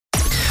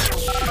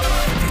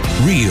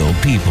Real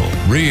people,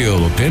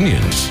 real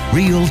opinions,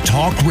 real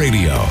talk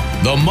radio.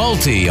 The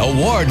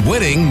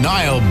multi-award-winning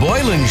Niall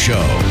Boylan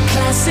Show.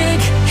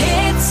 Classic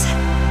hits.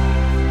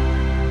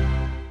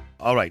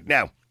 All right,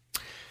 now,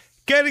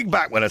 getting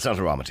back... Well, it's not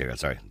a raw material,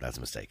 sorry. That's a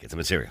mistake. It's a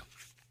material.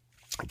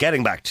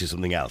 Getting back to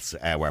something else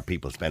where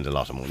people spend a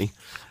lot of money.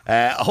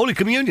 Holy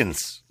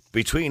Communions.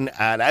 Between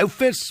an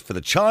outfit for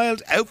the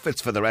child, outfits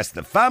for the rest of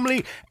the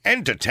family,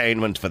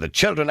 entertainment for the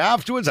children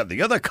afterwards, and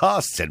the other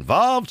costs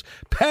involved,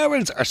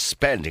 parents are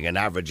spending an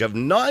average of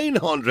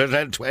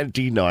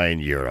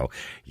 €929.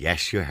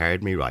 Yes, you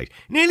heard me right.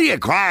 Nearly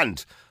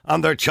 £1,000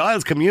 on their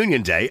child's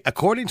communion day,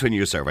 according to a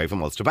new survey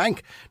from Ulster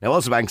Bank. Now,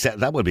 Ulster Bank said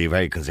that would be a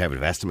very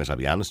conservative estimate, I'll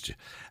be honest with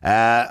you.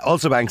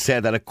 Ulster Bank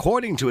said that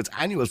according to its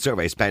annual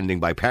survey spending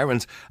by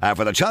parents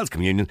for their child's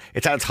communion,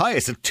 it's at its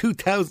highest of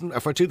 2000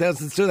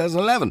 since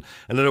 2011.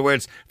 In other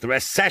words, the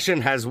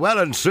recession has well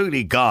and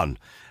truly gone.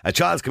 A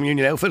child's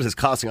communion outfit is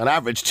costing on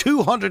average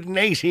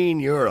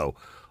 €218.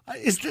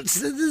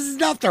 This is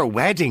not their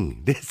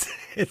wedding.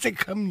 It's a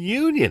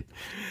communion,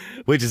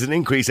 which is an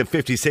increase of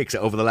 56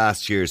 over the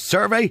last year's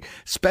survey.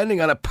 Spending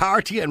on a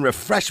party and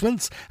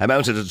refreshments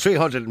amounted to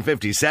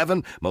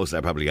 357, most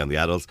are probably on the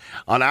adults,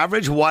 on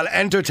average, while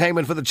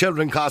entertainment for the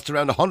children cost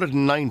around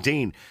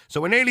 119.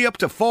 So we're nearly up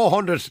to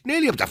 400,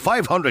 nearly up to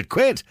 500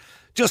 quid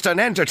just on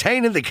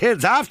entertaining the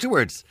kids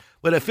afterwards,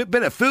 with a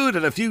bit of food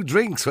and a few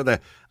drinks for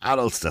the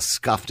adults to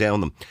scoff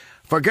down them.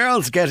 For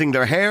girls, getting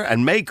their hair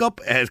and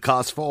makeup, it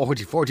costs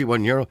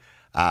 €41.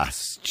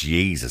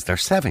 Jesus, they're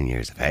 7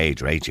 years of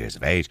age or 8 years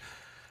of age.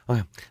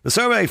 The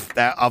survey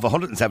of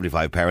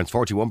 175 parents,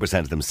 41%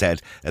 of them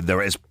said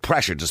there is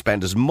pressure to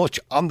spend as much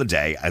on the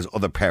day as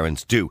other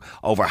parents do.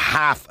 Over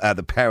half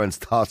the parents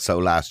thought so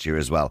last year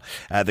as well.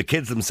 The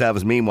kids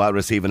themselves, meanwhile,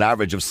 receive an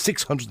average of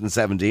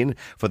 617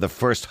 for the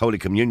first Holy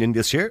Communion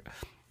this year.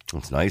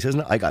 That's nice,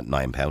 isn't it? I got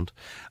 £9.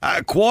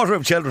 A quarter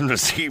of children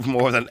receive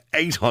more than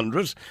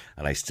 800,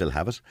 and I still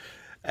have it,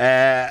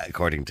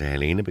 according to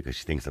Helena, because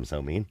she thinks I'm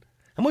so mean.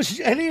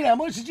 Helena, how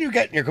much did you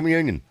get in your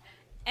communion?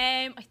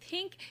 I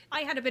think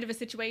I had a bit of a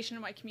situation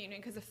in my communion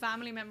because a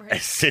family member had... A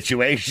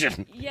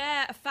situation?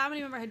 Yeah, a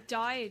family member had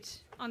died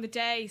on the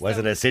day. Was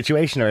it a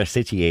situation or a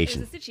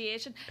situation? It was a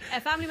situation. A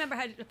family member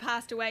had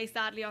passed away,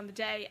 sadly, on the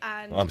day.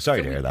 And I'm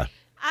sorry to hear that.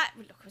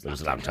 Look, it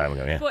was a long time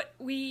ago, yeah. But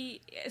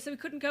we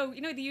couldn't go,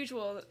 the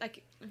usual,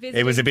 visit.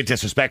 It was a bit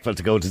disrespectful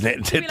to go to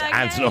aunts and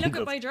uncles. Look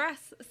at my dress.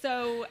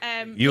 So,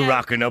 you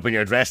rocking up in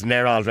your dress and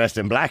they're all dressed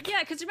in black. Yeah,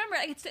 because remember,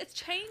 it's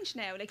changed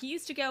now. You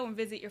used to go and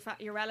visit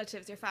your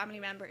relatives, your family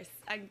members,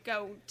 and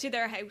go to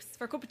their house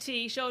for a cup of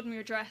tea, show them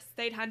your dress,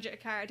 they'd hand you a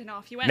card and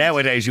off you went.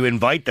 Nowadays, you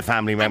invite the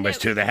family members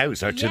to the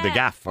house or to the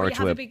gaff or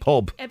to a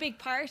pub. A big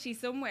party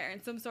somewhere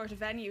in some sort of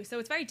venue. So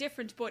it's very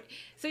different. But,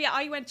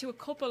 I went to a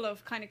couple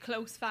of kind of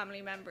close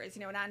family members,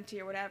 an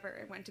auntie or whatever.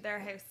 I went to their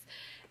house.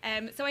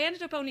 So I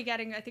ended up only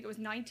getting, I think it was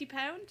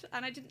 £90,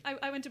 and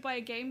I went to buy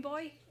a Game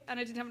Boy, and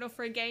I didn't have enough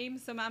for a game,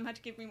 so Mum had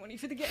to give me money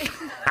for the game.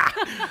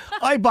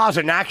 I bought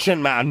an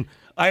Action Man.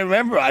 I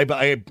remember I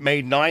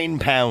made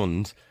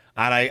 £9,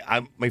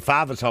 and my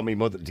father told me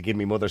to give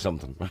me mother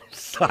something,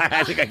 so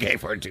I think I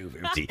gave her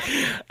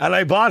 £2.50, and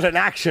I bought an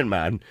Action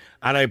Man,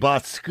 and I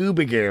bought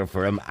scuba gear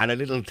for him and a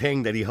little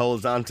thing that he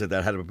holds onto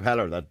that had a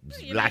propeller that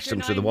lashed him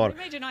through the water.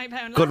 You made your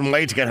 £9 Couldn't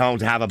wait to get home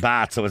to have a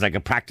bath, so it was like a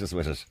practice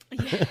with it.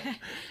 Yeah,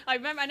 I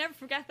never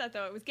forget that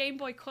though. It was Game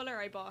Boy Colour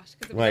I bought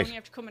because it was only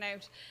after coming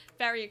out.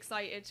 Very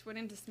excited. Went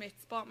into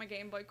Smith's, bought my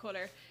Game Boy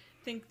Colour.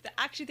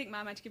 Actually think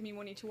Mum had to give me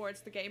money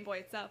towards the Game Boy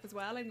itself as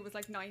well. I think it was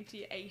like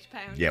 £98.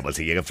 Yeah, well,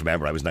 see, you have to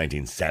remember I was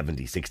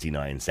 1970,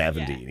 69,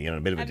 70. A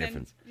bit of a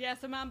difference.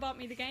 So Mum bought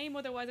me the game.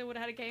 Otherwise, I would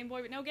have had a Game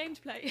Boy with no game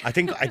to play. I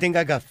think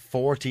I got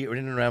 40 or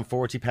in and around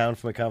 £40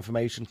 for my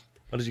confirmation.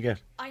 What did you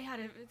get? I had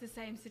the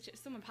same situation.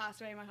 Someone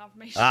passed away in my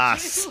confirmation.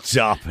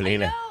 Stop,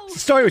 Helena. It's a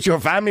story with your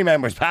family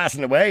members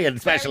passing away and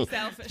special.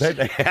 Very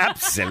selfish.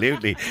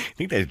 Absolutely. I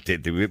think they're a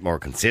bit more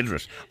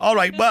considerate. All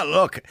right, well,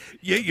 look,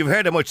 you've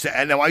heard how much.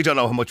 Now, I don't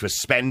know how much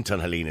was spent on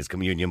Helena's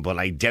communion, but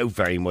I doubt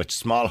very much.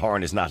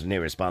 Smallhorn is not an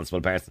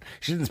irresponsible person.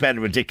 She didn't spend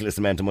a ridiculous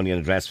amount of money on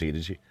a dress for you,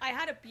 did she? I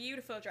had a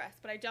beautiful dress,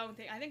 but I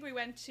think we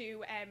went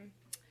to,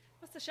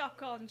 what's the shop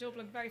called in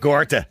Dublin?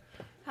 Gorta.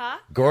 Huh?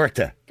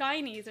 Gorta.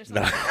 Guineas or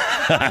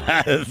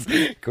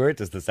something.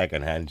 Gorta's the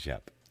second-hand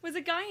shop. Was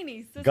it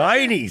Guineas?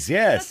 Guineas,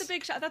 yes. That's a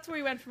big shop. That's where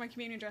we went for my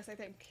communion dress, I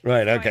think.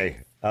 Right, okay.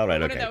 All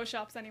right, One okay. of those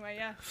shops anyway,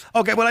 yeah.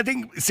 Okay, well, I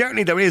think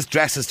certainly there is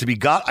dresses to be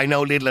got. I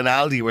know Lidl and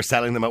Aldi were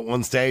selling them at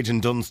one stage,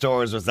 and Dunnes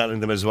Stores were selling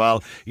them as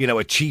well.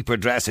 A cheaper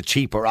dress, a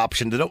cheaper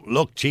option. They don't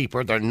look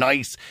cheaper, they're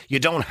nice. You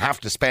don't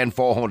have to spend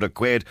 400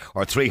 quid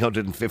or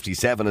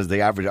 357 as the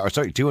average, or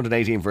sorry,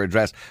 218 for a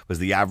dress was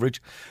the average.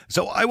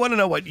 So I want to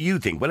know what you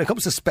think. When it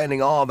comes to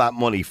spending all that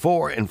money,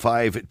 4 in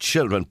 5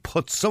 children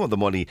put some of the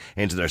money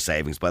into their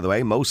savings, by the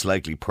way. Most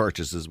likely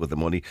purchases with the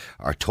money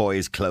are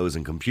toys, clothes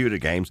and computer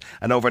games.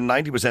 And over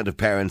 90% of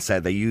parents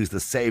said they use the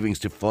savings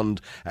to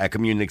fund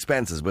communion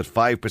expenses, with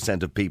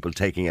 5% of people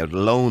taking out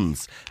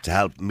loans to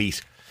help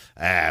meet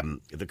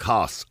the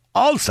costs.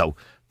 Also,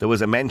 there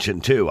was a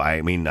mention too,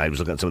 I was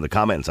looking at some of the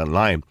comments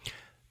online,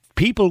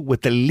 people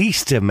with the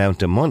least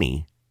amount of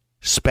money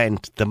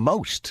spent the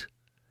most.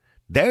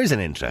 There's an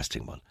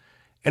interesting one.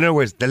 In other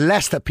words, the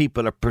less that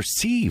people are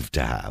perceived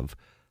to have,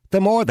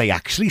 the more they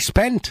actually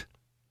spent.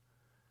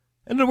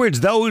 In other words,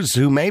 those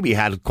who maybe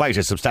had quite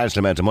a substantial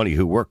amount of money,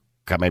 who work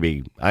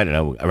maybe, I don't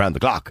know, around the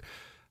clock,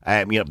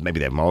 maybe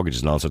they have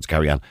mortgages and all sorts to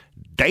carry on,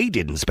 they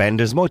didn't spend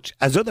as much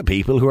as other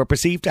people who are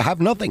perceived to have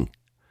nothing.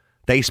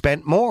 They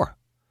spent more.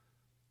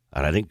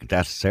 And I think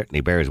that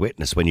certainly bears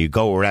witness when you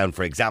go around,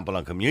 for example,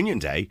 on Communion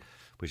Day,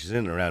 which is in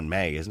and around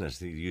May, isn't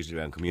it? Usually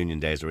around Communion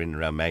Days are in and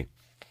around May.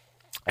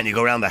 And you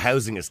go around the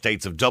housing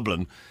estates of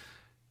Dublin.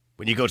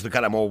 When you go to the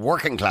kind of more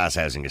working class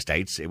housing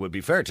estates, it would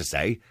be fair to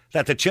say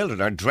that the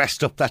children are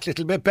dressed up that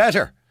little bit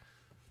better.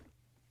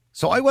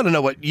 So I want to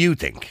know what you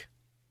think.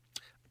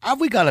 Have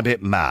we gone a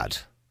bit mad?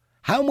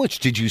 How much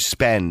did you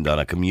spend on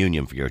a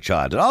communion for your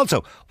child? And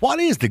also, what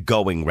is the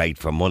going rate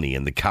for money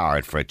in the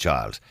card for a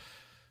child?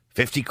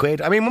 50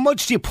 quid? I mean, how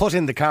much do you put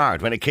in the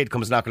card when a kid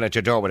comes knocking at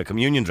your door with a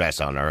communion dress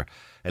on or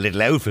a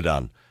little outfit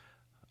on?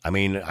 I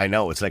mean, I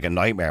know it's like a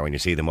nightmare when you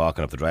see them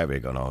walking up the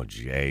driveway going, oh,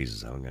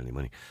 Jesus, I haven't got any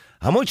money.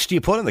 How much do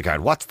you put in the card?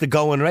 What's the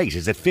going rate?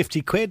 Is it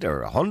 50 quid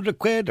or 100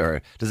 quid?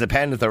 Or does it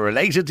depend if they're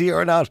related to you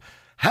or not?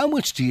 How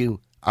much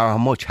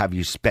have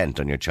you spent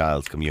on your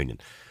child's communion?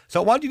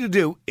 So what I want you to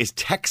do is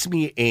text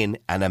me in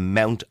an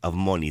amount of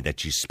money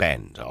that you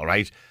spend, all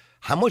right?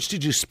 How much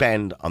did you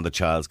spend on the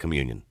child's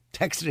communion?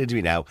 Text it into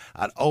me now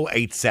at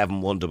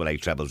 087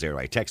 188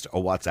 000. Text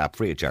or WhatsApp,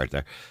 free of charge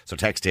there. So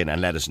text in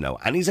and let us know.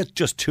 And is it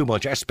just too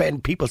much? Are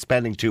people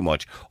spending too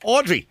much?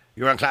 Audrey,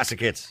 you're on Classic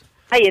Hits.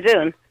 How you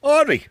doing?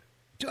 Audrey,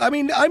 I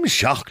mean, I'm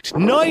shocked.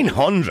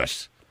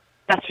 900.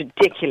 That's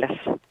ridiculous.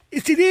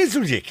 It is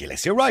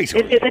ridiculous. You're right. Is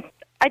it?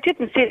 I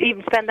didn't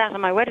even spend that on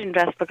my wedding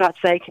dress, for God's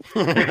sake.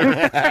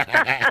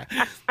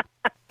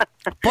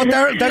 But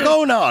they're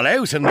going all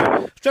out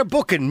and they're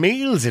booking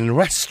meals in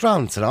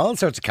restaurants and all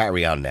sorts of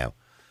carry on now.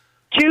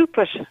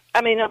 Stupid.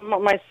 I mean,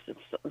 my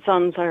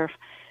sons are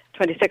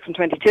 26 and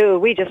 22.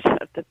 We just,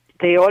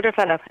 the older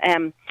fella,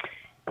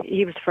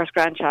 he was the first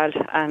grandchild,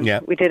 and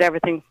we did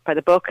everything by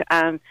the book,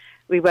 and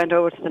we went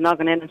over to the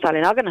Noggin Inn in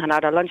Sallynoggin and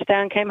had our lunch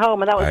there and came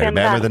home, and that was I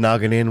remember the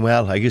Noggin Inn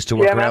well. I used to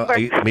work around.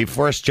 My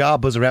first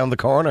job was around the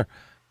corner.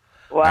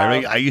 Wow.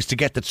 I used to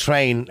get the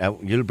train.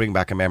 You'll bring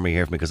back a memory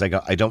here for me because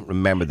I don't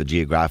remember the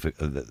geography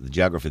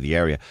of the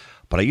area,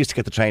 but I used to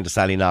get the train to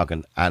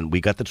Sallynoggin, and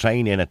we got the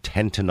train in at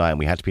 10 to 9.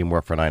 We had to be in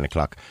work for 9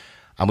 o'clock,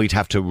 and we'd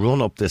have to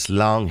run up this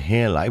long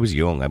hill. I was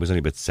young. I was only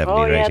about 17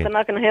 or 18. Oh, yeah, the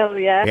Noggin Hill,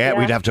 yeah.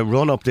 We'd have to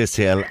run up this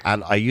hill,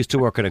 and I used to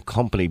work in a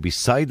company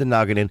beside the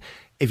Noggin Inn.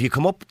 If you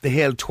come up the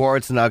hill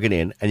towards the Noggin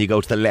Inn and you go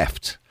to the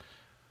left,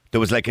 there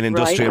was like an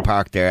industrial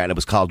park there, and it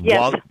was called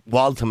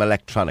Waltham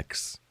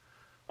Electronics.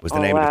 Was the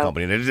name of the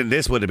company. And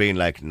this would have been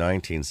like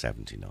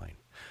 1979.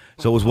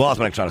 So it was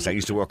Waltham Electronics. I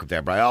used to work up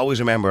there, but I always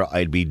remember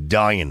I'd be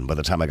dying by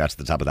the time I got to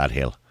the top of that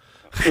hill.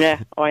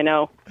 Yeah, I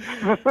know.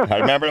 I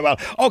remember it well.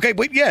 Okay,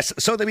 but yes,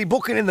 so they'd be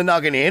booking in the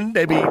Noggin Inn.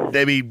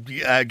 They'd be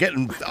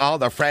getting all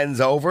their friends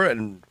over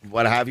and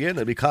what have you. And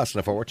they'd be costing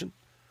a fortune.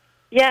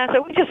 Yeah,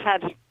 so we just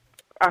had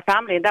our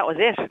family, and that was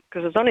it,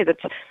 because it was only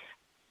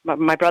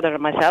my brother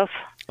and myself.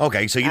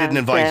 Okay, so you didn't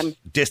invite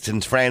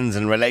distant friends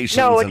and relations?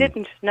 No, I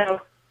didn't,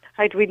 no.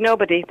 We'd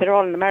nobody. They're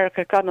all in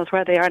America. God knows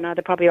where they are now.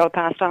 They probably all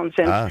passed on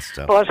since.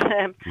 But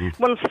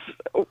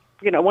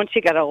once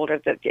you get older,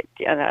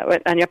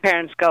 and your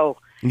parents go,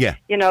 you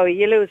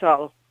lose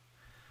all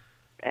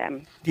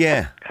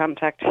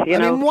contact. I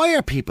mean, why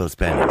are people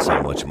spending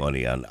so much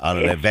money on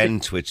an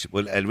event which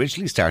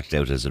originally started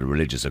out as a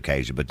religious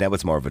occasion, but now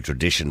it's more of a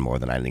tradition more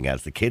than anything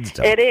else? The kids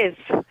don't. It is,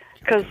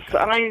 because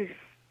I'm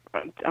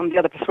the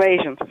other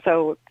persuasion,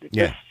 so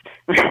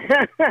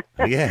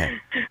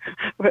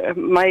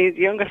my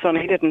younger son,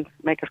 he didn't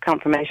make his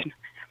confirmation.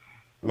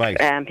 Right.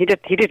 He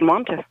didn't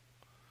want to.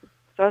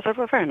 So I said,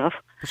 well, fair enough.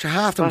 But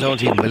half of them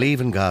don't even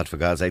believe in God, for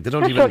God's sake. They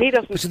don't even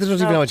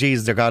know what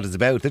Jesus or God is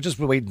about. They're just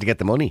waiting to get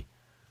the money.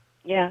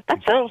 Yeah,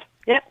 that's all.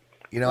 Yeah.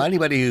 You know,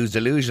 anybody who's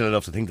delusional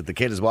enough to think that the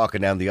kid is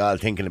walking down the aisle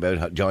thinking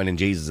about joining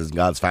Jesus as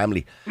God's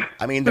family,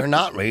 I mean, they're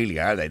not really,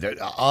 are they?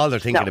 All they're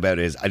thinking about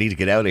is, I need to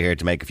get out of here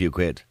to make a few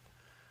quid.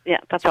 Yeah,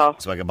 that's all.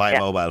 So I can buy a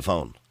mobile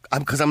phone.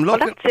 Because I'm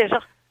looking... Well, that's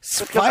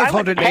it.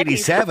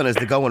 587 is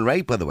the going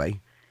rate, by the way.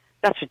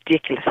 That's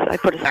ridiculous. I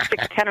put a stick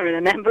tenner in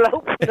an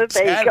envelope.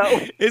 There you go.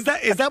 Is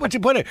that what you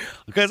put in?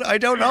 Because I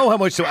don't know how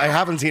much. I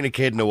haven't seen a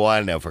kid in a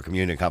while now for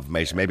communion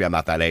confirmation. Maybe I'm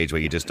at that age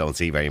where you just don't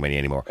see very many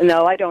anymore.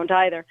 No, I don't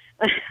either.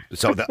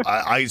 So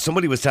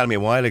somebody was telling me a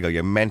while ago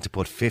you're meant to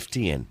put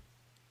 50 in.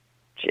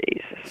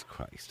 Jesus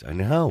Christ, I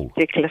know.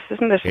 Ridiculous,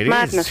 isn't it? It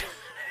madness.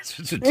 Is.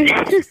 It's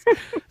ridiculous.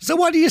 So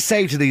what do you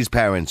say to these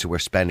parents who are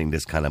spending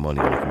this kind of money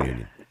on the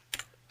communion?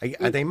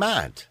 Are they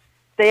mad?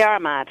 They are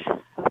mad.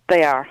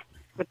 They are.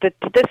 But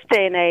this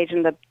day and age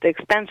and the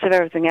expense of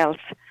everything else,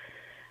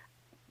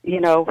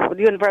 with the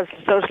universal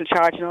social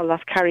charge and all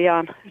that carry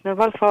on,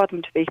 well for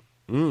them to be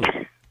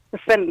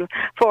spending a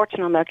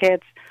fortune on their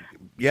kids.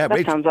 Yeah,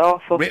 that sounds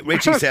awful.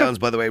 Richie sounds,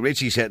 by the way,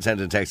 Richie sent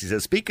a text. He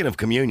says, speaking of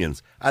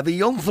communions, are the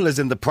young fellas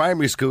in the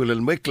primary school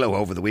in Wicklow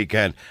over the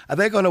weekend, are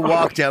they going to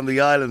walk down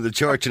the aisle in the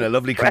church in a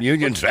lovely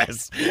communion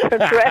dress?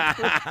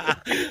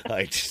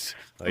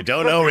 I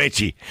don't know,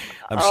 Richie.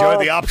 I'm sure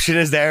the option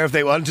is there if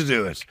they want to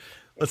do it.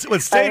 We'll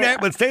stay there.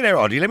 We'll stay there,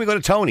 Audrey. Let me go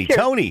to Tony. Sure.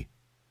 Tony.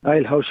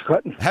 How's she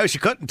cutting? How's she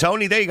cutting,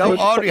 Tony? There you go.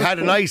 Audrey had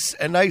a nice,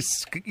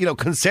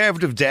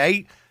 conservative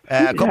day.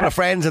 A couple of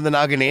friends in the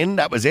Noggin Inn.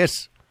 That was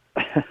it.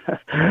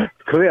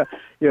 Cool.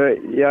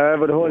 You're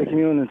about the Holy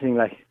Communion thing,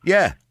 like.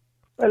 Yeah.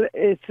 Well,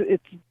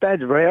 it's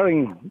bad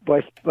rearing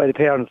by the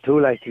parents too.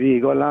 Like, you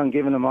go along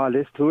giving them all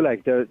this too.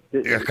 Like, they're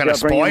kind of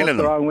spoiling them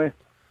the wrong way.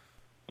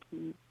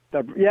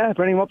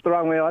 Bringing them up the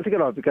wrong way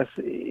altogether, because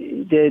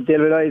they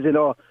realise,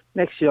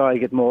 next year I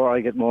get more,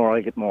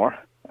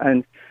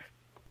 and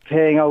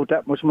paying out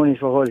that much money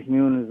for Holy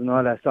Communions and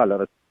all that's a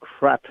lot of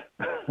crap.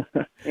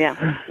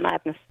 Yeah,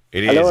 madness.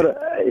 It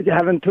is.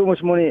 Having too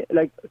much money,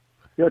 like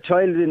your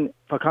child in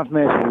for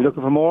confirmation,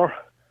 looking for more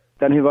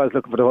than he was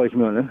looking for the Holy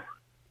Communion.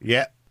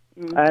 Yeah.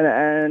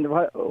 And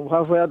where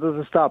does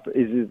it stop?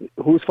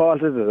 Whose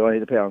fault is it? Only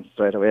the parents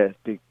straight away.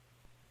 Be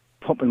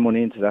pumping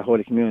money into that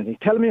Holy Communion.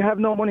 Tell me you have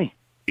no money.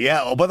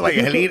 Yeah. Oh, by the way,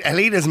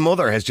 Helena's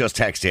mother has just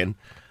texted in.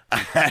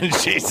 And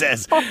she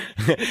says,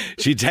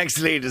 she texted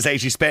Helena to say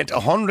she spent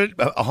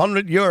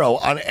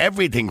 €100 on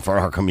everything for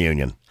her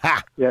communion.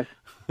 Ha! Yes.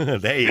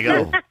 There you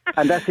go.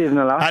 And that's even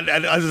a lot.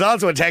 And there's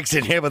also a text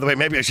in here, by the way,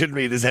 maybe I shouldn't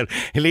read this out.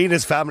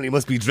 Helena's family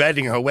must be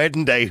dreading her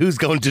wedding day. Who's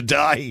going to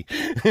die?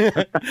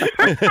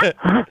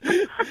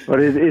 But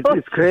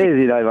it's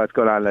crazy, like, what's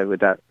going on, like,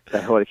 with that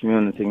Holy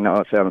Communion thing now,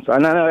 in fairness.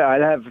 And I know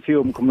I'll have a few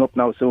of them coming up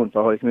now soon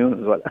for Holy Communion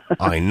as well.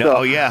 I know,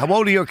 so, yeah. How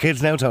old are your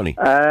kids now, Tony?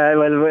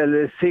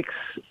 Well, 6,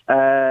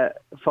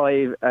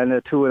 5 and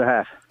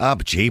 2.5. Ah,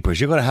 but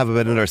jeepers, you're going to have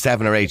about another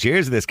 7 or 8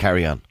 years of this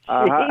carry-on.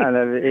 And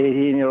an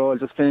 18-year-old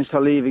just finished her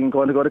leaving,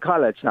 going to go to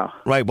college now.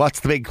 Right, what's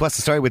the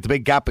story with the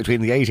big gap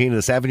between the 18 and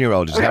the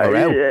 7-year-old? Did you have a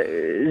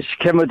row?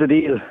 She came with the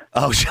deal.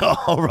 Oh,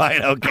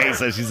 right, okay,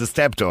 so she's a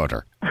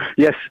stepdaughter.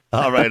 Yes.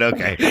 All right,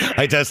 okay.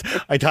 I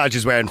thought she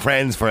was wearing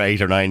Friends for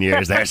 8 or 9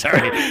 years there,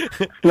 sorry.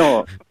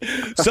 No.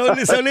 So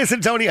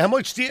listen, Tony, how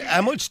much do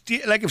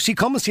you, like, if she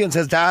comes to you and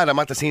says, Dad, I'm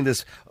after seeing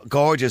this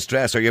gorgeous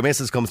dress, or your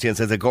missus comes to you and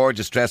says a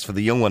gorgeous dress for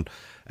the young one,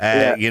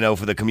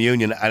 for the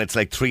communion, and it's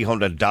like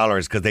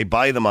 $300 because they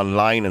buy them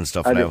online and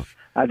stuff now.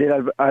 I'll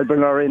bring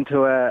her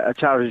into a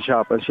charity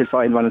shop and she'll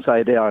find one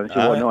inside there and she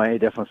won't know any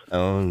difference.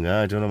 Oh,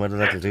 no, I don't know whether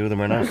that's to do with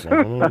them or not. I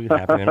don't know if you're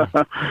happy or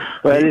not.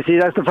 Well, you see,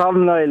 that's the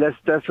problem now.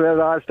 That's where it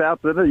all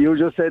starts, isn't it? You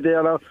just said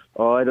there now,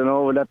 I don't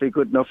know, will that be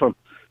good enough for him?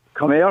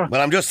 Come here. Well,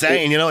 I'm just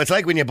saying, it's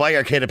like when you buy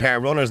your kid a pair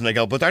of runners and they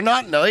go, but they're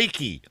not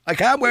Nike. I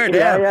can't wear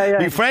them. Yeah.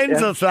 My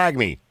friends will slag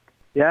me.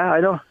 Yeah,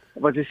 I know.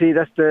 But you see,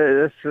 that's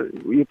your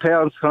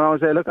parents can always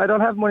say, look, I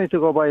don't have money to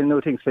go buy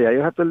new things for you. You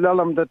have to tell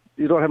them that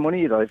you don't have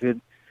money either. If you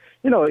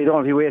don't have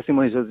to be wasting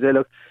money. So they say,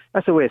 look,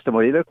 that's a waste of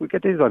money. Look, we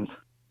get these ones.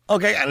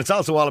 Okay, and it's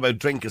also all about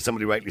drink, as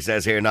somebody rightly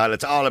says here, Niall.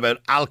 It's all about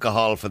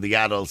alcohol for the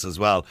adults as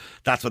well.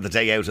 That's what the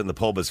day out in the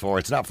pub is for.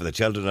 It's not for the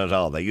children at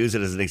all. They use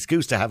it as an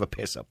excuse to have a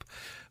piss up.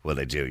 Well,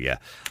 they do, yeah.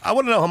 I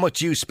want to know how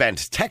much you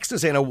spent. Text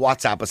us in a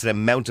WhatsApp us an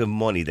amount of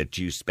money that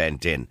you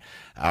spent in,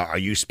 or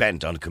you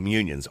spent on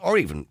communions, or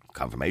even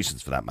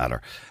confirmations for that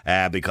matter.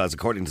 Because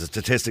according to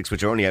statistics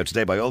which are only out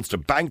today by Ulster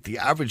Bank, the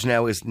average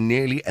now is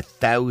nearly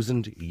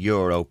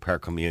 €1,000 per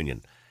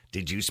communion.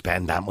 Did you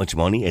spend that much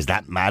money? Is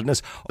that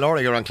madness? Laura,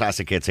 you're on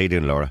Classic Hits. How you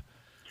doing, Laura?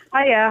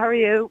 Hiya, how are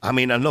you? I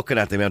mean, I'm looking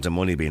at the amount of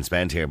money being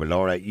spent here, but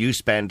Laura, you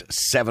spent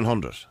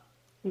 700.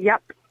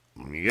 Yep.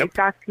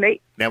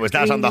 Exactly. Now, was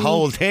that on the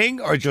whole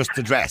thing or just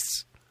the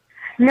dress?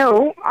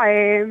 No,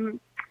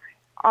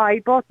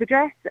 I bought the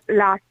dress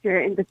last year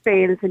in the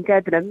sales in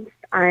Debenhams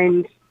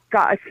and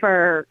got it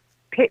for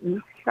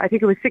pittance. I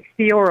think it was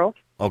 €60.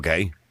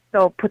 Okay.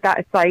 So put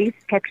that aside,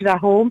 kept it at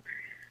home.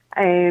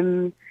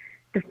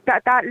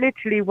 That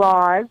literally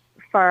was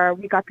for,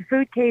 we got the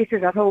food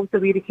catered at home, so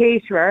we had a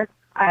caterer,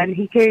 and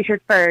he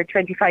catered for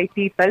 25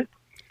 people.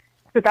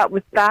 So that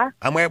was that.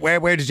 And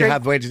where did you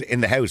have it?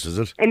 In the house, was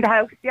it? In the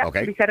house, yeah.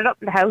 Okay. We set it up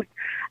in the house.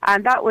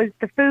 And that was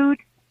the food,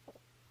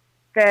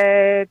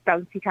 the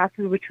bouncy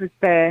castle, which was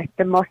the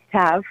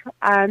must-have.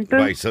 And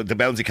right, so the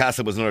bouncy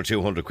castle was another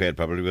 200 quid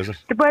probably, was it?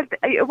 Well,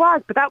 it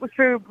was, but that was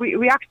for,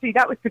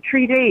 that was for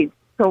 3 days.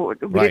 So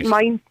we didn't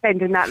mind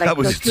spending that. That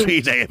was a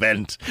 3-day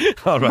event.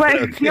 All right,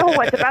 well, okay. no,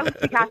 the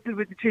bouncy castle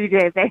was a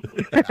 3-day event.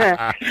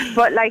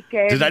 But like,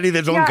 did any of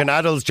the drunken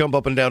adults jump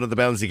up and down at the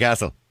bouncy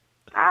castle?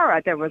 All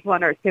right, there was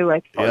one or two,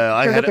 I suppose. Yeah,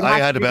 I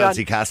had a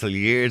bouncy castle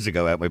years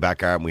ago out my back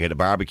garden. We had a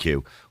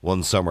barbecue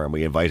one summer and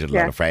we invited a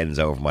lot of friends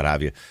over and what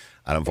have you.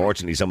 And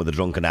unfortunately, some of the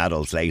drunken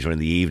adults later in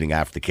the evening,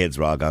 after the kids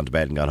were all gone to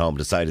bed and gone home,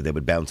 decided they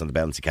would bounce on the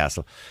bouncy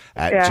castle.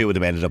 2 of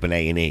them ended up in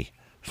A&E.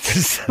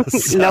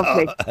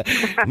 Lovely.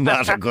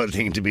 Not a good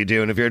thing to be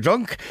doing if you're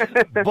drunk.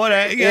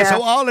 But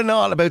so all in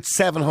all, about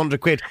 700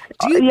 quid.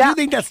 Do you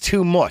think that's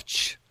too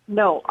much?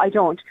 No, I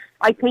don't.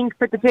 I think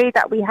for the day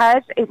that we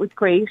had, it was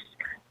great.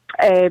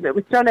 It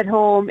was done at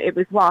home. It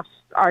was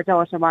our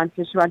daughter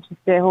wanted. She wanted to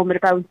stay home with a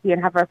bouncy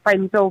and have her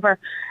friends over.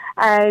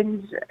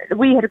 And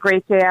we had a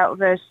great day out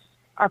of it.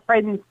 Our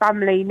friends,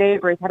 family,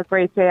 neighbours had a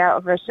great day out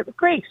of it. It was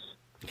great.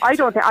 I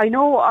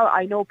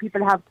know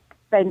people have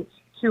spent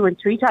 2 and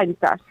 3 times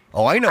that.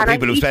 Oh, I know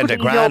people who spent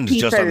 $1,000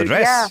 just on the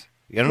dress. Yeah,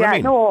 you know what I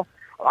mean? No,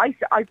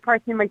 I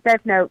personally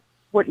myself now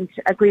wouldn't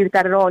agree with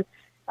that at all.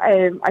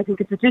 I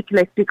think it's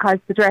ridiculous because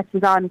the dress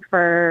was on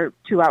for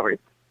 2 hours.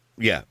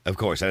 Yeah, of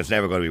course, and it's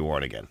never going to be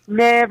worn again.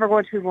 Never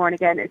going to be worn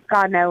again. It's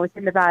gone now. It's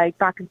in the bag,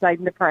 back inside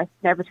in the press,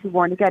 never to be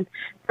worn again.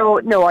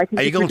 So, no, I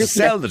think Are you going ridiculous. to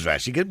sell the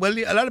dress?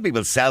 A lot of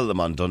people sell them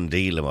on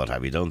Dundee and what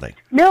have you, don't they?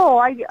 No,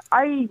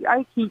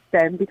 I keep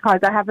them because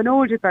I have an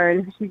older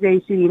girl, she's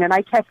 18, and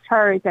I kept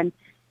hers and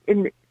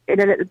in a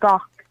little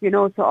box,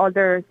 so all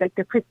their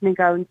christening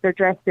gowns, their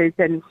dresses,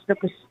 and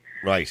look at.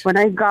 Right. When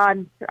I'm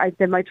gone, I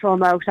might throw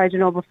them out. I don't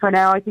know, but for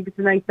now, I think it's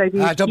a nice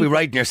idea. Don't be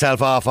writing yourself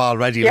off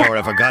already,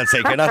 Laura, for God's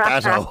sake. You're not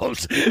that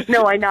old.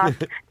 No, I'm not.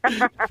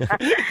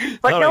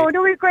 But no,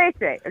 it's great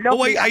day.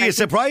 Are you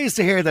surprised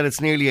to hear that it's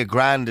nearly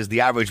 $1,000 is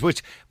the average?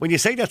 Which, when you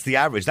say that's the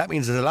average, that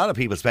means there's a lot of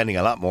people spending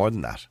a lot more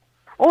than that.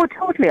 Oh,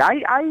 totally.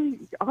 I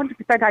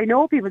 100%. I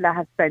know people that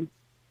have spent.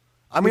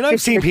 I mean, I've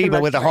seen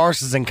people with the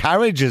horses and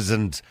carriages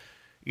and...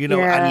 and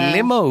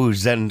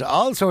limos and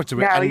all sorts of...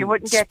 No, you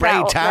wouldn't get spray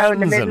that tans in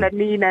the middle of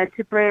Nina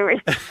to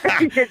brewery.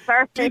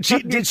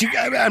 Did she?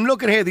 I'm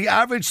looking here. The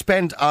average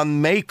spent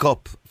on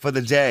makeup for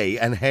the day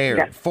and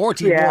hair,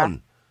 41. Yeah.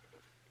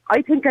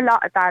 I think a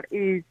lot of that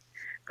is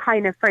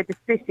kind of for the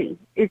city,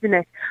 isn't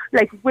it?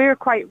 Like, we're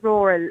quite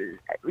rural.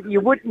 You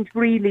wouldn't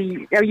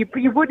really...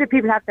 You would if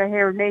people have their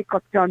hair and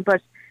makeup done,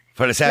 but...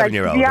 For a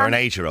 7-year-old or an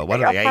 8-year-old,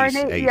 what are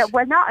they? 8? Yeah,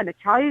 well, not on a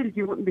child.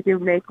 You wouldn't be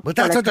doing makeup. But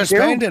that's what they're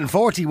spending,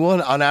 41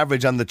 on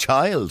average on the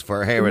child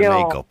for hair and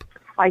makeup.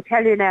 I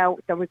tell you now,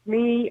 there was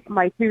me,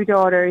 my 2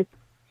 daughters,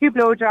 2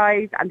 blow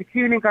dries, and the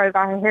cleaning girl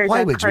got her hair done.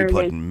 Why would you be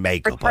putting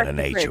makeup on an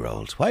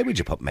 8-year-old? Why would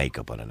you put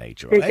makeup on an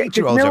 8-year-old?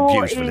 8-year-olds are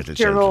beautiful little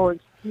children.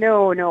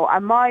 No.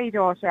 And my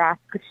daughter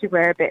asked, could she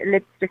wear a bit of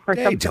lipstick or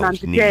something on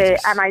the day?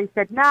 And I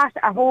said, not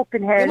a hope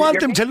in hell. You want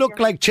them to look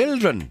like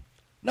children,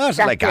 not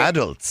like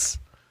adults.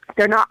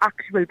 They're not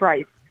actual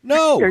brides.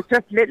 No. They're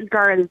just little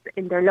girls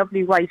in their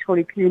lovely white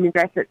holy communion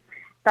dresses.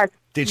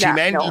 Did she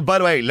mention, by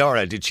the way,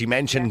 Laura, did she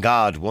mention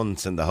God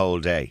once in the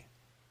whole day?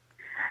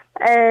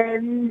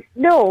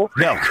 No.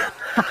 No.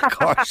 Of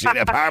course, she had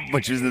a part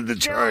when she was in the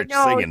church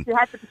singing.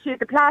 She had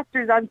the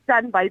plasters on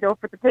standby, though,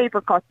 for the paper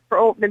cuts for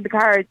opening the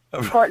cards.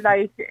 But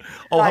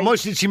how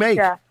much did she make?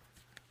 Yeah.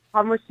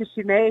 How much did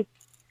she make?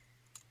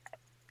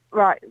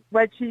 Right.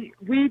 Well,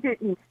 we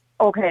didn't.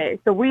 Okay,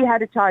 so we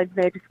had a child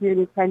made of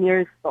communion 10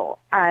 years ago,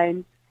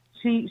 and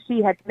she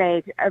had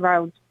made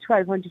around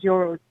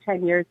 €1,200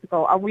 10 years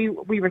ago, and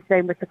we were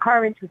saying with the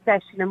current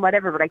recession and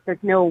whatever, but there's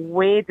no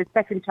way the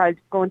second child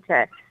is going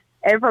to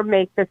ever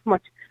make this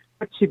much,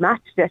 but she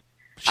matched it.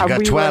 She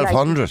got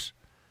 1,200.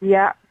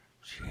 Yeah.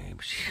 She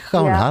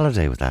go on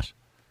holiday with that.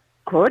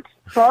 Good,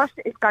 but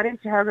it got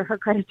into her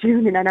credit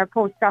union and her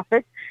post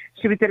office.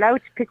 She was allowed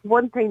to pick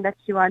one thing that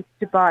she wanted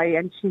to buy,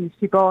 and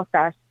she bought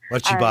that.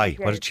 What did she buy?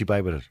 What did she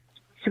buy with it?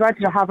 She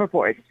wanted a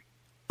hoverboard.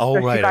 Oh,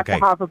 so right, she got okay.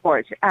 the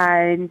hoverboard.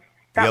 And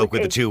the yoke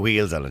with the 2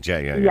 wheels on it,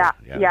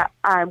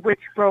 yeah. Which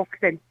broke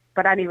then.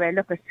 But anyway,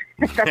 look at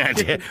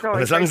well,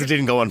 as long as it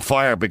didn't go on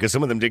fire, because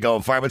some of them did go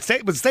on fire. But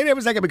stay there for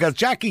a second, because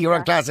Jackie, you're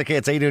on Classic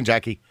Hits. How you doing,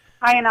 Jackie?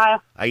 Hi,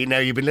 Niall. Now,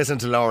 you've been listening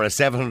to Laura,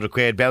 700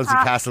 quid, bouncy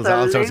castles,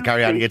 all sorts of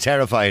carry on. Are you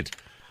terrified?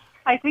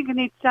 I think I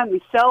need to sell me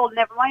soul.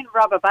 Never mind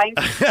rob a bank.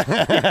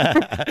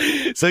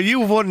 So you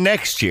won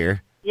next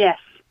year? Yes.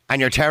 And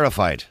you're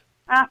terrified?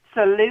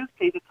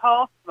 Absolutely. The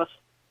thought of it.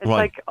 It's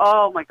like,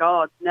 oh my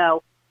God,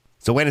 no.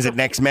 So when is it?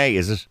 Next May,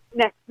 is it?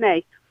 Next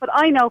May. But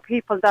I know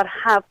people that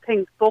have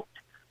things booked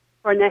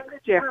for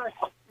next year.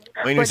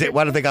 When you say,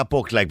 what have they got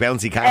booked? Like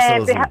bouncy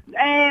castles?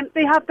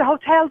 They have the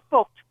hotels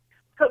booked.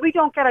 Because we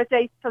don't get our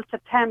dates till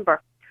September.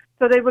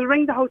 So they will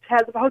ring the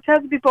hotels. The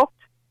hotels will be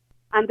booked,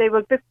 and they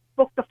will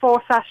book the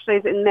 4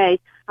 Saturdays in May.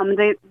 And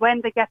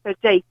when they get their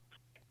dates,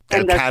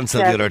 they'll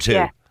cancel the other 2.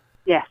 Yeah.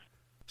 Yes.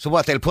 So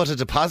what, they'll put a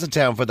deposit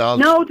down for the...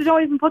 No, they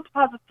don't even put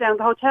deposits down.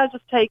 The hotel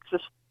just takes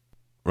it.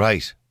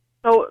 Right.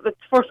 So it's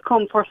first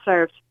come, first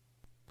served.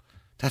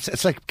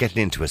 It's like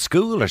getting into a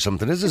school or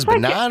something. This is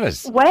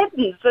bananas.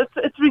 Weddings.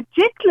 It's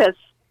ridiculous.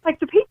 Like,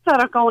 the people that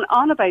are going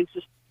on about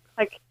it.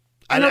 Like...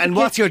 And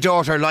what's your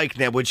daughter like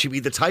now? Would she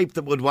be the type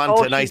that would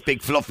want a nice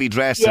big fluffy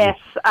dress? Yes,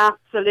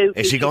 absolutely.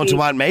 Is she going to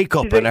want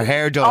makeup and her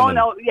hair done? Oh,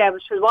 no, yeah,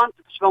 but she'll want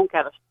it, but she won't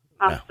get it.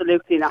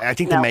 Absolutely not. I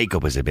think the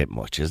makeup is a bit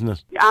much, isn't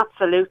it?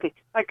 Absolutely.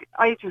 Like,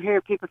 I do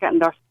hear people getting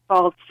their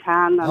balls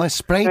tan. And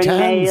spray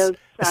tans.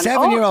 A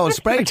 7-year-old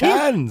spray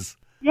tans.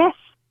 Yes.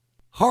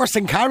 Horse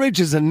and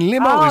carriages and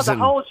limos. Oh, the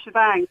whole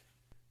shebang.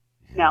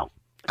 No.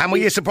 And were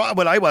you surprised?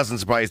 Well, I wasn't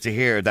surprised to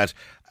hear that,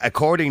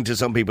 according to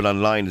some people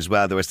online as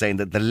well, they were saying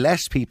that the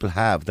less people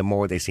have, the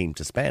more they seem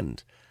to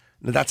spend.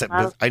 Now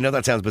I know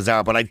that sounds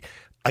bizarre, but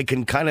I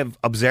can kind of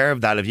observe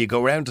that if you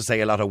go around to,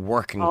 say, a lot of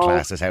working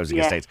classes housing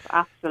estates,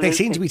 absolutely.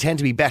 they tend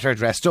to be better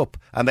dressed up,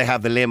 and they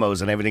have the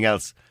limos and everything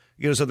else.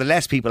 You know, so the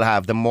less people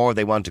have, the more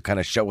they want to kind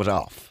of show it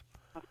off.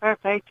 Fair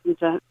play to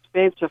them to be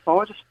able to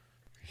afford it.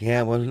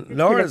 Yeah, well,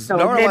 Laura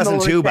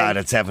wasn't too bad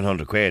at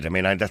 700 quid. I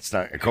mean, that's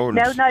not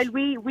according. No, Niall,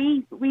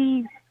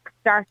 we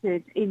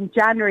started in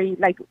January,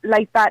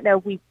 like that. Now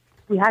we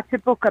had to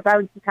book a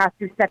bouncy cast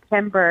through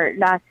September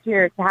last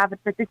year to have it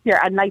for this year,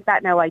 and like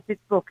that now, I did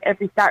book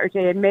every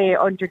Saturday in May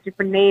under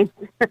different names.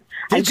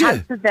 Did you?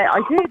 I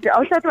did.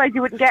 Otherwise,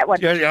 you wouldn't get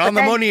one. You're on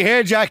the money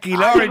here, Jackie.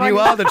 Laura knew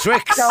all the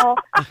tricks. So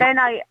then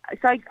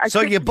So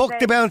you booked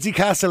the bouncy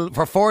castle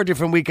for 4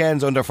 different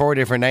weekends under 4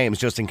 different names,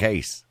 just in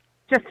case.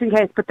 Just in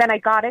case, but then I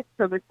got it,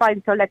 so it was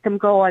fine. So let them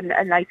go, and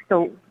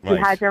we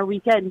had our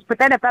weekend. But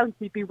then a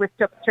bouncy be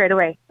whipped up straight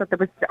away. So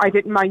I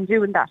didn't mind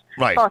doing that.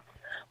 Right. But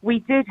we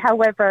did,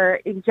 however,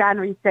 in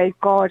January say,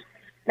 God,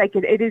 like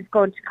it is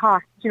going to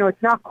cost. You know,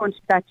 it's not going to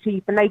be that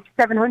cheap, and like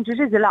 700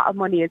 is a lot of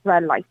money as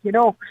well. Like, you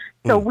know,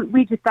 so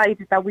we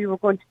decided that we were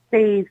going to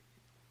save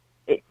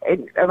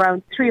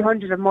around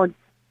 300 a month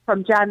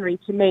from January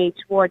to May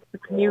towards the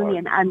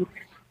communion, and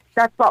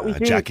that's what we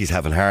did. Jackie's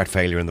having heart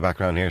failure in the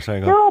background here. Sorry,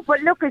 no,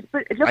 but look at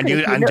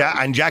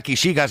and Jackie,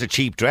 she got a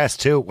cheap dress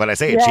too. Well, I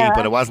say it's cheap,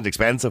 but it wasn't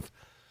expensive.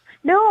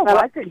 No, it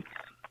wasn't.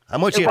 How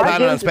much are you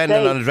planning on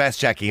spending on a dress,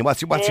 Jackie?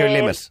 What's your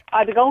limit?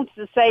 I'd be going to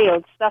the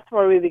sales. That's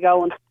where we'd be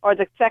going, or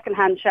the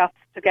second-hand shops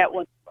to get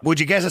one. Would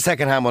you get a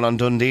second-hand one on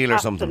Dundee or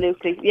something?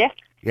 Absolutely, yeah.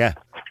 Yeah.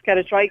 Get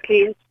it dry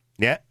cleaned.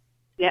 Yeah.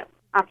 Yeah,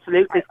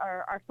 absolutely.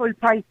 Our full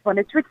price one.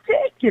 It's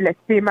ridiculous,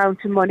 the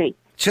amount of money.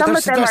 So Some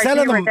of them are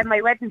dearer than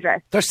my wedding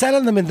dress. They're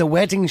selling them in the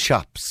wedding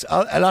shops.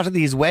 A lot of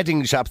these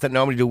wedding shops that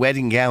normally do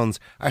wedding gowns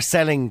are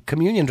selling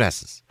communion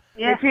dresses.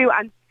 Yeah, they do,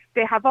 and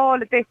they have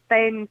all of this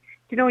then.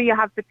 You know, you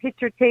have the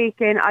picture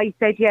taken. I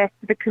said yes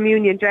to the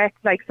communion dress,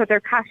 so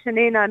they're cashing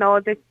in on all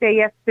this say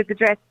yes to the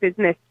dress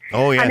business.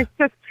 Oh, yeah.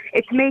 And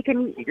it's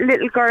making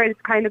little girls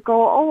kind of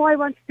go, oh, I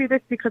want to do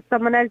this because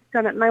someone else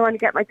done it and I want to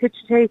get my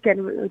picture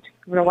taken, which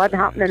wasn't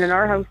happening in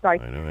our house. I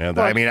know,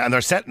 yeah. I mean, and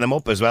they're setting them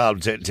up as well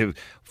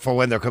for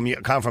when their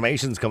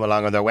confirmations come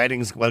along or their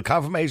weddings. Well,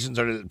 confirmations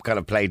are kind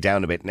of played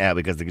down a bit now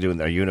because they're doing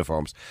their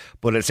uniforms,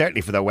 but it's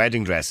certainly for their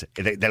wedding dress,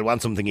 they'll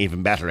want something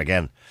even better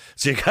again.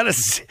 So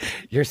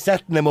you're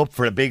setting them up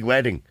for a big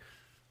wedding.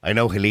 I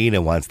know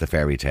Helena wants the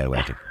fairy tale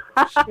wedding.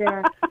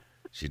 Yeah.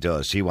 She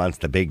does. She wants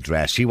the big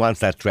dress. She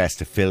wants that dress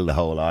to fill the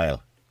whole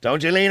aisle.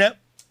 Don't you, Lena?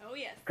 Oh,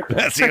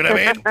 yes. See what I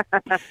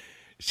mean?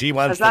 She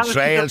wants the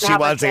trail.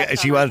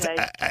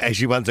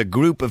 She wants a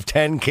group of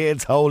 10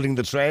 kids holding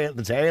the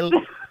tail.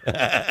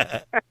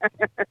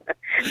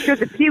 She has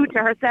a few to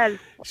herself.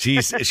 She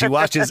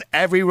watches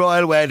every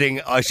royal wedding.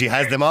 She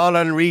has them all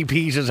on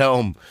repeat at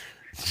home.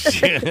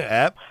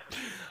 Yep.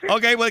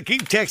 Okay, well,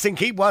 keep texting,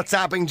 keep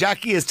WhatsApping.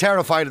 Jackie is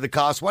terrified of the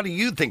cost. What do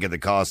you think of the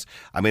cost?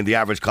 I mean, the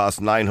average cost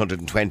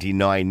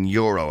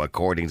 €929,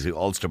 according to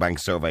Ulster Bank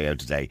survey out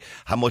today.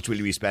 How much will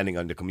you be spending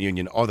on the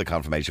communion or the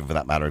confirmation, for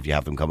that matter, if you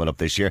have them coming up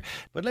this year?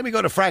 But let me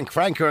go to Frank.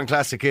 Frank, you're on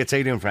Classic Hits. How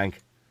you doing, Frank?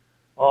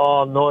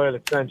 Oh, Niall,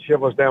 it sends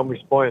shivers down my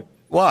spine.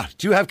 What?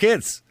 Do you have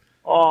kids?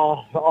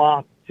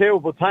 Oh, 2,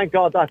 but thank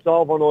God that's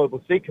over, Niall.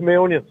 But see,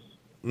 communions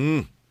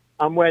and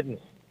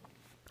weddings.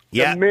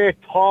 Yeah. The mere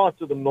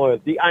thoughts of them, Niall,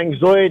 the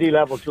anxiety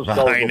level just goes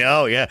up. I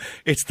know, yeah.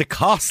 It's the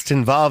cost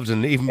involved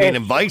in even being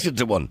invited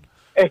to one.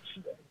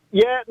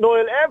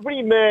 Niall,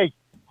 every May,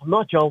 I'm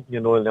not joking,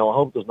 Niall, now I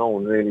hope there's no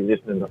one really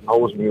listening that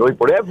knows me, right?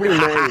 But every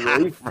May,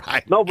 right?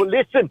 Right. No, but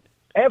listen,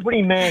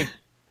 every May,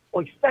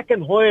 I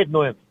second hired,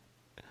 Niall.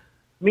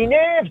 Me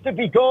nerves to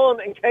be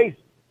gone in case,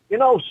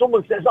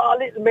 someone says, oh,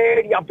 little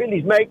Mary, or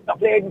Billy's mate, they're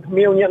playing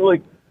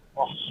communion,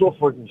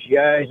 suffered and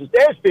Jesus.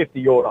 There's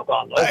 €50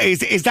 gone.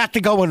 Is that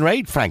the going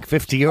rate, Frank?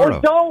 €50? I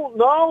don't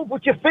know,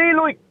 but you feel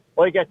like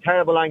I get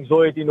terrible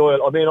anxiety,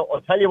 Niall. I mean,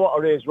 I'll tell you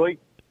what it is, right?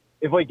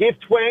 If I give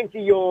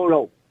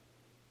 €20,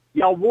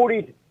 you're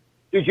worried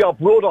that your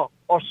brother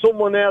or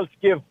someone else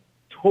give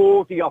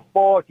 30 or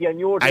 40 and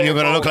you're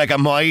going to look like a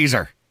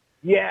miser.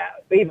 Yeah,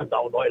 even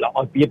though, Niall,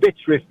 I'd be a bit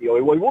thrifty. I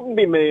wouldn't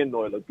be mean,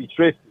 Niall. I'd be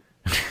thrifty.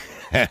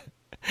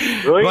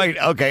 Right,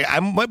 okay.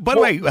 By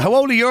the way, how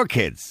old are your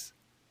kids?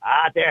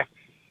 They're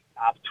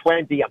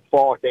 20 and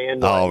 14.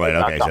 Oh, right,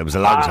 okay. So it was a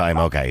long time.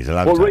 Okay, it's a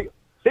long time. Right.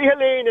 See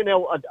Helena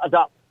now,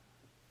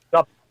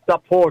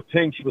 that poor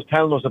thing she was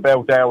telling us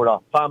about there with a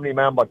family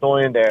member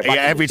dying there. Yeah,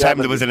 every time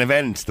there was an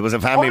event, there was a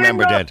family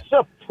member dead.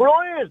 I'm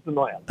surprised,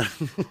 Niall.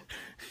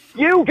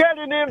 You get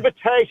an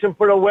invitation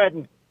for a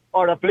wedding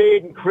or a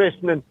bleeding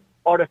christening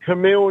or a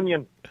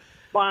communion,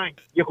 bang,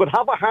 you could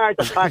have a heart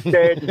attack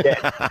there today.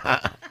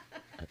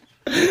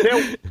 Now,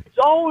 it's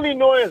only,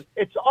 Niall,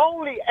 it's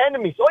only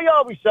enemies. I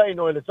always say,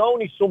 Niall, it's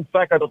only some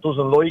fecker that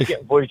doesn't like getting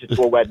invited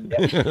to a wedding.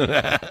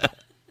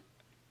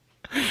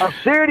 I'm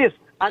serious.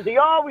 And they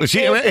always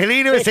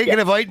Helena was thinking of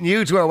inviting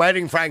you to her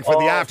wedding, Frank, for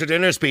the after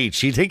dinner speech.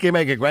 She'd think you'd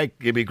be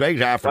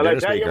great after dinner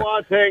speaker. I'll tell you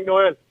one thing,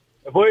 Niall.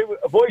 If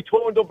I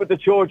turned up at the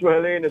church with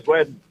Helena's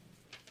wedding,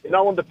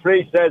 when the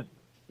priest says,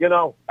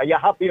 are you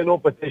happy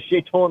enough with this?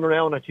 She'd turn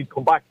around and she'd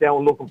come back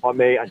down looking for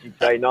me and she'd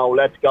say, no,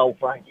 let's go,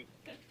 Frankie.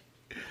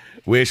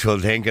 Wishful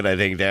thinking, I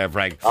think, there,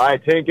 Frank. I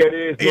think it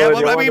is. Yeah,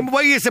 well, I mean,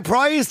 were you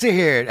surprised to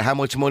hear how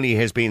much money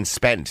has been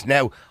spent?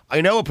 Now,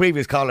 I know a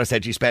previous caller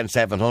said she spent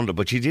 700,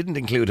 but she didn't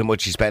include how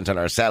much she spent on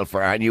herself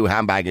for her new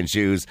handbag and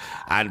shoes,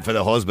 and for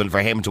the husband,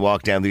 for him to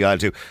walk down the aisle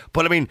too.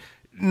 But I mean,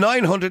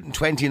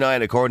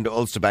 929, according to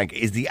Ulster Bank,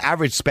 is the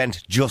average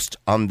spent just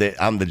on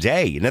the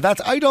day. Now,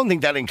 I don't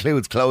think that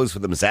includes clothes for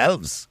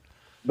themselves.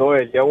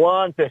 Noel, you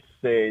want to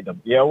see them.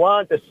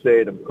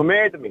 Come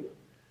here to me.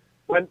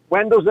 When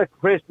there's a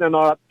christening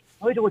or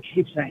why do I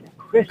keep saying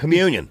it?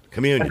 Communion. A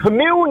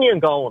communion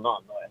going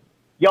on, Noel.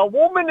 Your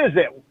woman is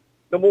out,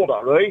 the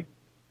mother, right?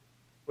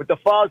 With the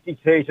faulty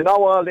teeth, and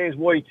all these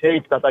white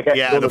teeth that I get.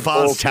 Yeah, the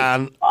false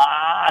tan.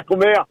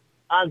 Come here.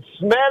 And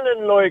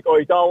smelling like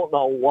I don't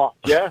know what,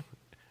 yeah?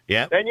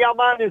 Yeah. Then your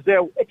man is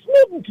there. It's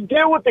nothing to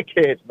do with the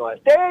kids, Noel.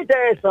 They're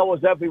there so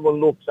as everyone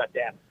looks at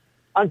them.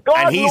 And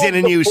he's in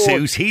a new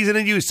suit. He's in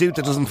a new suit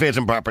that doesn't fit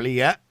him properly,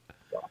 yeah?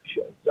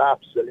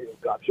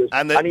 Absolute gobshite.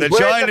 And the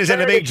child is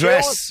in a big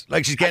dress,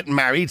 like she's getting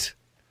married.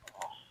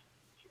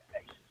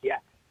 Yeah.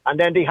 And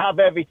then they have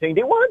everything.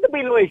 They want to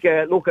be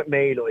like, look at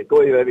me, like,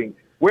 I have everything.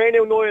 Where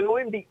now, Noel,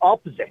 I'm the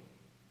opposite.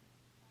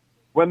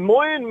 When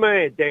mine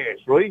made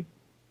theirs, right,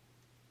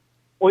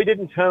 I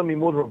didn't tell my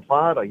mother and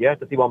father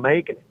yet that they were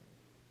making it.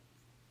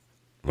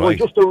 So I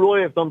just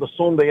arrived on the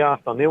Sunday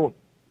afternoon.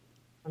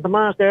 And the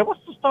man's there,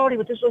 what's the story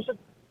with this? I said,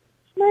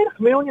 it's made a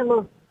communion,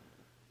 man.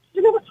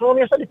 You never told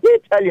me. I said, I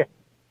did tell you.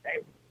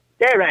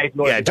 They're right,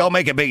 Lord. Yeah, don't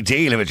make a big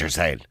deal of it, you're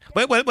saying.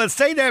 Well,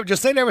 stay there.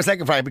 Just stay there for a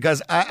second, Frank,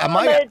 because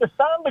Amaya made the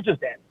sandwiches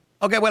then.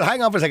 Okay, well,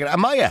 hang on for a second.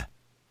 Amaya.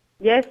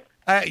 Yes?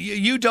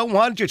 You don't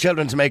want your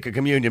children to make a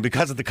communion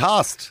because of the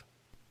cost.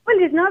 Well,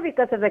 it's not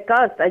because of the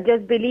cost. I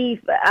just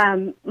believe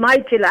my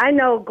children, I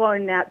know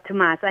going out to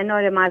Mass. I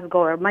know the Mass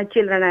goer. My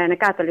children are in a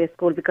Catholic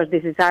school because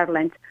this is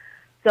Ireland.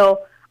 So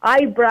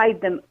I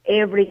bribe them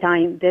every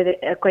time the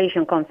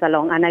occasion comes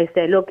along. And I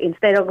say, look,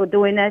 instead of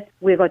doing it,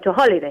 we go to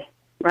holiday.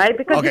 Right?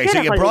 Because okay,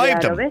 so you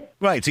bribe them.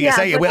 Right, so you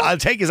say, well, I'll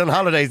take you on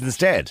holidays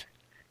instead.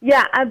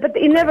 Yeah, but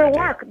it never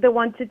worked. They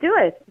want to do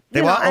it.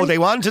 They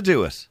want to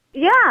do it?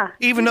 Yeah.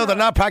 Even though they're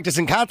not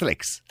practicing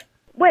Catholics?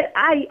 Well,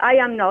 I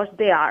am not.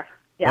 They are.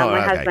 Yeah,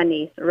 my husband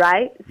is,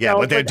 right? Yeah,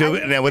 but they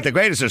do. Now, with the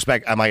greatest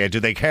respect, Amaya, do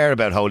they care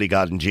about Holy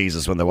God and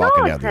Jesus when they're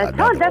walking down the aisle?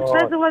 No, that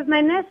was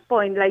my next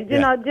point. Like, you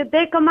know,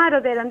 they come out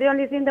of there and the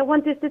only thing they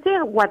want is to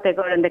say what they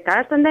got in the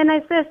cars. And then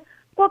I says,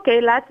 okay,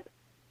 lads,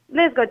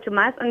 let's go to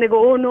Mass. And they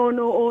go, oh,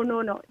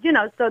 no. You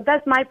know, so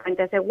that's my point.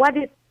 I said, what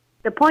is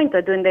the point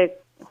of doing the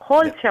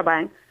whole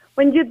shebang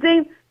when you're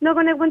not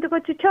going to want to go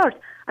to church?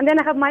 And then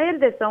I have my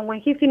eldest son, when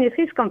he finished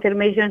his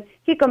confirmation,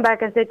 he come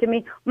back and said to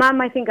me,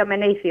 Mom, I think I'm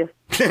an atheist.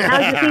 Now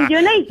you think you're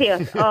an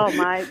atheist? Oh,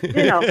 my,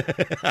 you know.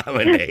 I'm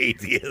an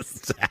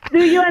atheist.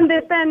 Do you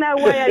understand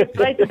why I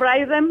try to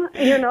bribe them,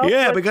 you know?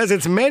 Yeah, because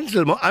it's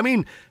mental. I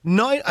mean,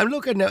 I'm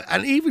looking now,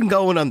 and even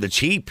going on the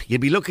cheap, you'd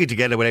be lucky to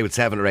get away with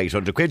 700 or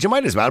 800 quid. You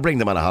might as well bring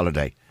them on a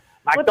holiday.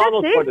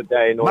 McDonald's for the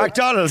day, no?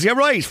 McDonald's, you're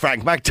right,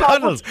 Frank.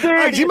 McDonald's.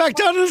 Actually,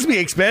 McDonald's be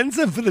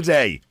expensive for the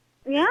day.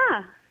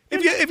 Yeah.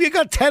 If you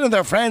got 10 of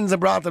their friends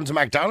and brought them to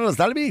McDonald's,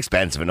 that'll be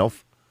expensive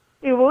enough.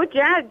 It would,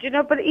 yeah. You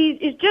know, but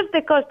it's just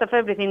the cost of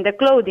everything: the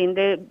clothing,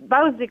 the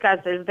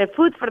bicycles, the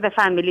food for the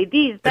family,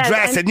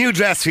 a new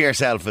dress for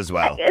yourself as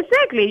well.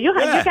 Exactly. You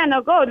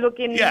cannot go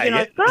looking,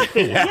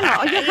 scruffy. You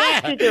know, you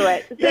have to do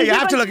it. So you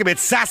have to look a bit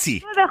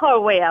sassy. The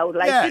whole way out,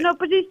 you know.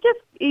 But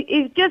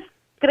it's just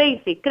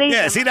crazy.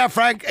 Yeah, see that,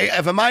 Frank?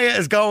 If Amaya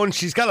is going,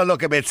 she's got to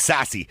look a bit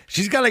sassy.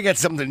 She's got to get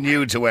something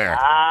new to wear.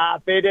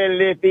 Bit of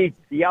lippy,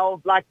 the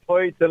old black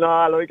tights and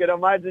all. I can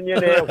imagine you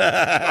now.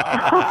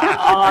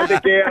 all the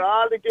gear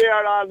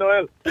on,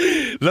 Noel.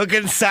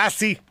 Looking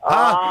sassy.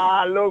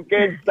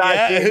 Looking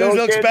sassy. Yeah, who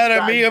looks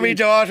better, me or me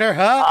daughter,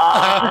 huh?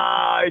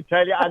 I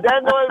tell you. And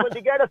then, Noel, when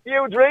you get a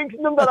few drinks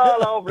in them, they're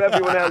all over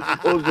everyone else's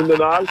husband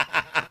and all.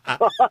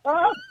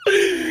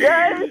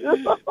 Yes.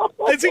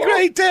 It's a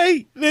great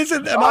day.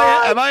 Listen,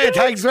 Amaya,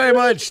 thanks very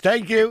much.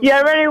 Thank you.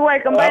 You're very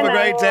welcome. Have a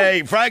great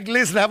day. Frank,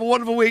 listen, have a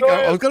wonderful week.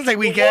 I was going to say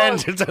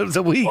weekend. It's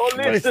a week.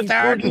 Listen,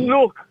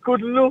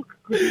 good luck.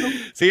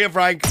 See you,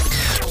 Frank.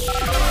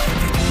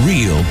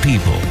 Real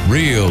people,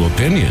 real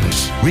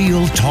opinions,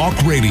 real talk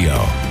radio.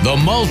 The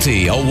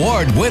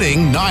multi-award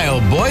winning Niall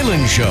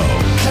Boylan Show.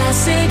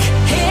 Classic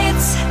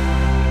hits.